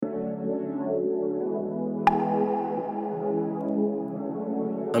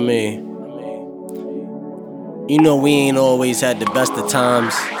mean, you know we ain't always had the best of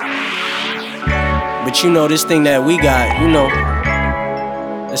times. But you know this thing that we got, you know,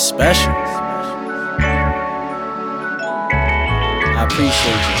 it's special. I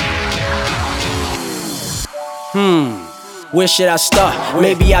appreciate you. Where should I start?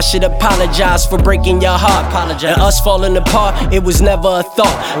 Maybe I should apologize for breaking your heart. And us falling apart, it was never a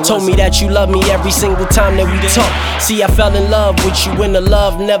thought. Told me that you love me every single time that we talk. See, I fell in love with you when the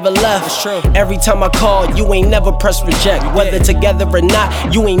love never left. Every time I called, you ain't never pressed reject. Whether together or not,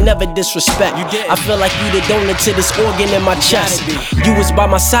 you ain't never disrespect. I feel like you the donor to this organ in my chest. You was by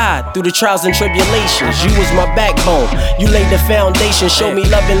my side through the trials and tribulations. You was my backbone. You laid the foundation, showed me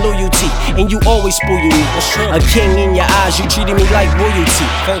love and loyalty, and you always spoil me. A king in your eyes, you treated me like royalty.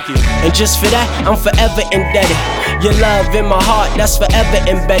 Thank you. And just for that, I'm forever indebted. Your love in my heart, that's forever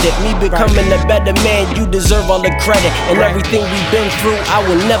embedded. Me becoming a better man, you deserve all the credit. And everything we've been through, I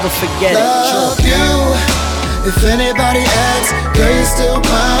will never forget it. Love you. If anybody asks, girl, you're still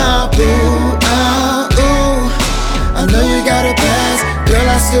my boo. Ooh. I know you got a past, girl,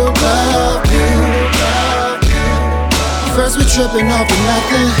 I still love you. First we tripping off of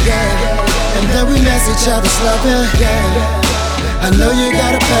nothing, and then we mess each other's loving. I know you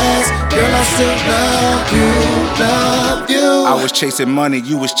got a past, girl, I still love you. I was chasing money,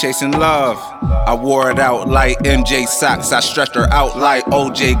 you was chasing love. I wore it out like MJ socks. I stretched her out like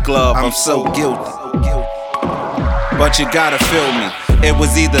OJ glove. I'm so guilty, but you gotta feel me. It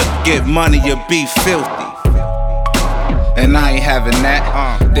was either get money or be filthy, and I ain't having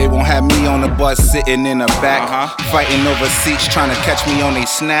that. They won't have me on the bus sitting in the back, fighting over seats trying to catch me on they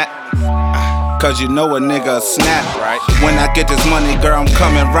snap. Cause you know a nigga snap. When I get this money, girl, I'm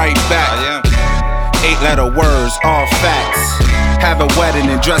coming right back. 8-letter words, all facts. Have a wedding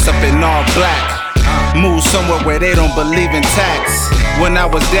and dress up in all black. Move somewhere where they don't believe in tax. When I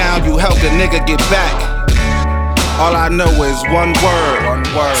was down, you helped a nigga get back. All I know is one word.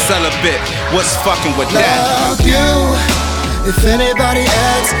 Celibate, what's fucking with that? Love you. If anybody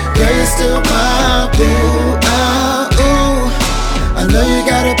asks, girl, you're still my boo. Ooh. I know you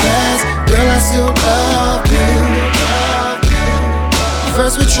got a past, girl, I still love you.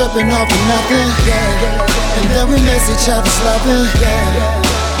 First we tripping off of nothing, and then we miss each other's loving.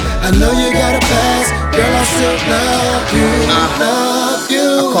 I know you got a past, girl, I still love you.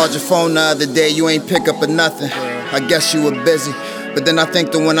 I called your phone the other day, you ain't pick up or nothing. I guess you were busy. But then I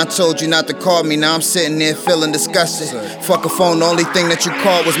think that when I told you not to call me, now I'm sitting there feeling disgusted. Fuck a phone, the only thing that you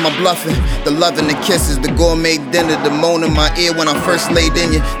called was my bluffing. The loving, the kisses, the gourmet dinner, the moan in my ear when I first laid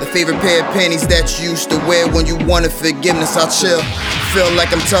in you. The favorite pair of panties that you used to wear when you wanted forgiveness, I chill. Feel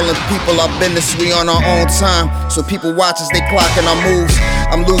like I'm telling people our business, we on our own time. So people watch us, they clocking our moves.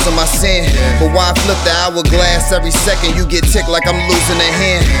 I'm losing my sin, but why flip the hourglass every second? You get ticked like I'm losing a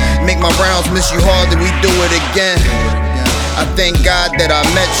hand. Make my rounds miss you hard, then we do it again. I thank God that I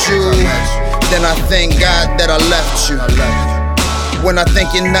met you, then I thank God that I left you. When I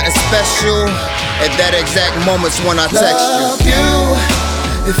think you're nothing special, at that exact moment's when I text you. Love you.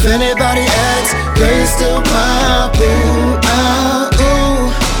 If anybody asks, girl, you're still my boo. Ooh.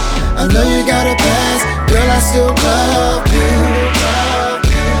 I know you got a past, girl, I still love you.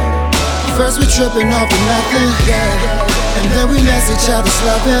 First we tripping off of nothing, and then we mess each other's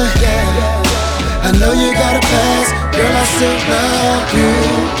loving. I know you got a past, girl, I still love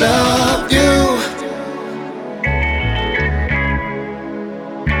you.